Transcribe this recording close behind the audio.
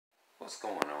What's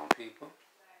going on, people?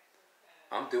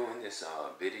 I'm doing this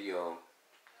video,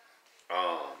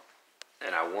 um,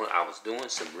 and I was doing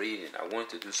some reading. I wanted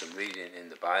to do some reading in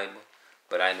the Bible,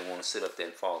 but I didn't want to sit up there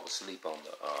and fall asleep on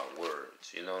the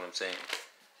words. You know what I'm saying?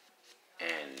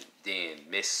 And then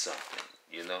miss something.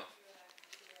 You know,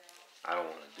 I don't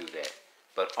want to do that.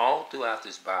 But all throughout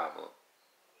this Bible,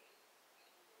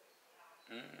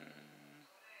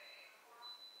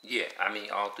 yeah, I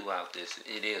mean, all throughout this,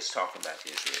 it is talking about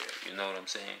Israel. You know what I'm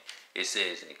saying? It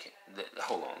says,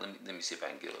 hold on, let me see if I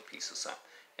can get a piece of something.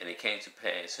 And it came to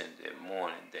pass in the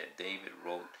morning that David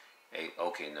wrote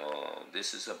okay, no,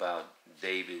 this is about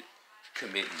David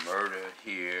committing murder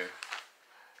here.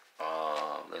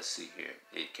 Let's see here.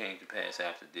 It came to pass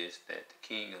after this that the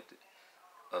king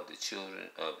of the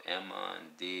children of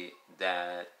Ammon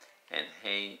died, and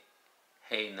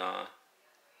Hanan,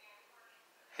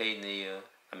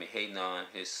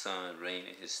 his son, reigned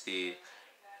in his stead.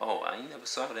 Oh, I never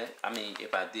saw that. I mean,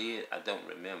 if I did, I don't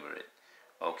remember it.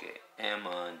 Okay,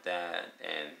 Ammon died,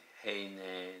 and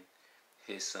Hanan,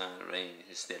 his son, reigned in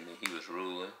his stead. I mean, he was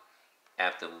ruler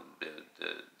after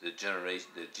the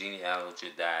generation, the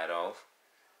genealogy died off.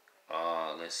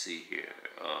 Let's see here.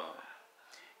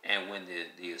 And when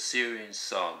the Assyrians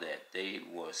saw that they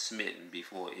were smitten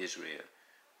before Israel.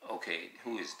 Okay,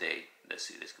 who is they? Let's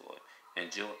see. Let's go on.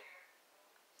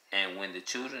 And when the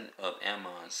children of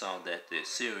Ammon saw that the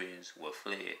Assyrians were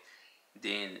fled,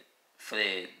 then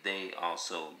fled they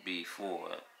also before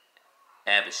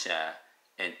Abishai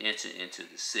and entered into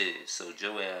the city. So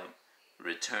Joab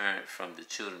returned from the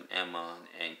children of Ammon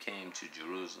and came to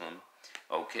Jerusalem.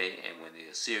 Okay, and when the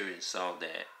Assyrians saw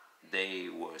that they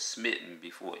were smitten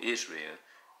before Israel,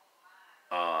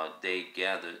 they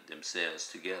gathered themselves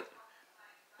together.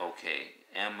 Okay,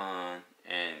 Ammon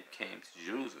and came to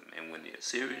Jerusalem. And when the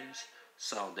Assyrians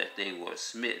saw that they were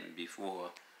smitten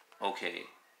before, okay,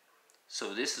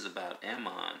 so this is about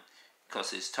Ammon,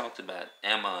 because it's talked about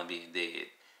Ammon being dead.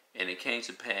 And it came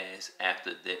to pass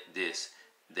after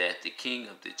that the king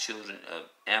of the children of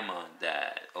Ammon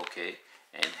died, okay,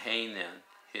 and Hanan,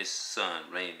 his son,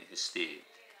 reigned in his stead.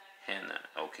 Hanan,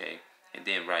 okay. And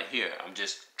then right here, I'm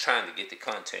just trying to get the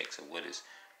context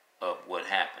of what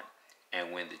happened.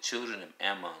 And when the children of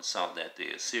Ammon saw that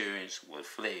the Assyrians were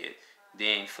fled,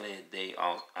 then fled they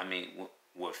all.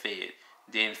 Were fed.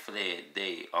 Then fled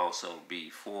they also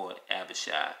before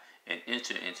Abishai and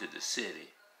entered into the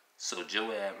city. So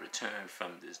Joab returned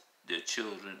from the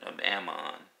children of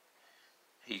Ammon.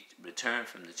 He returned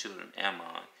from the children of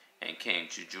Ammon and came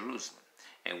to Jerusalem.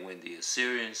 And when the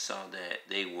Assyrians saw that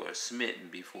they were smitten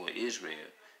before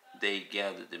Israel, they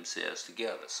gathered themselves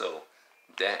together. So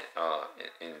that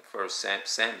in First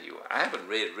Samuel, I haven't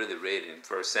really read in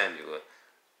First Samuel,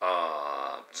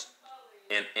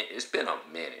 and it's been a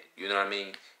minute. You know what I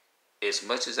mean? As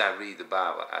much as I read the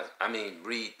Bible, I mean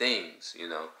read things. You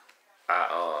know,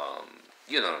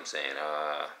 you know what I'm saying?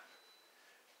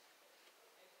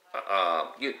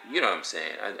 You know what I'm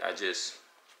saying? I just,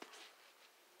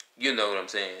 you know what I'm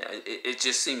saying? It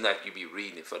just seemed like you be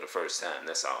reading it for the first time.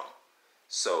 That's all.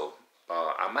 So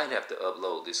I might have to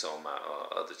upload this on my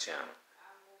other channel.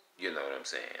 You know what I'm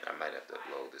saying? I might have to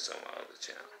upload this on my other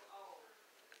channel.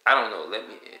 I don't know.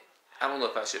 I don't know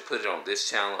if I should put it on this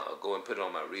channel or go and put it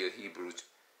on my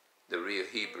the Real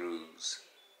Hebrews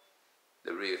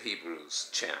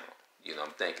channel. You know,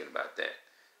 I'm thinking about that.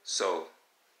 So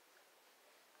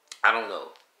I don't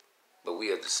know, but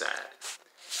we'll decide.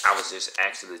 I was just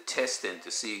actually testing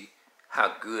to see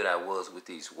how good I was with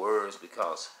these words,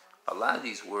 because a lot of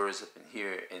these words up in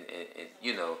here, and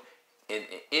you know, in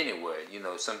anywhere, you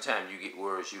know, sometimes you get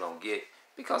words you don't get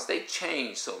because they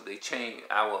change. So they change.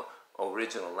 Our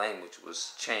original language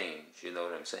was changed. You know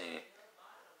what I'm saying?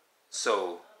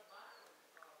 So,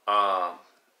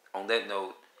 on that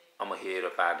note, I'm gonna head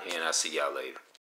up out of here, and I'll see y'all later.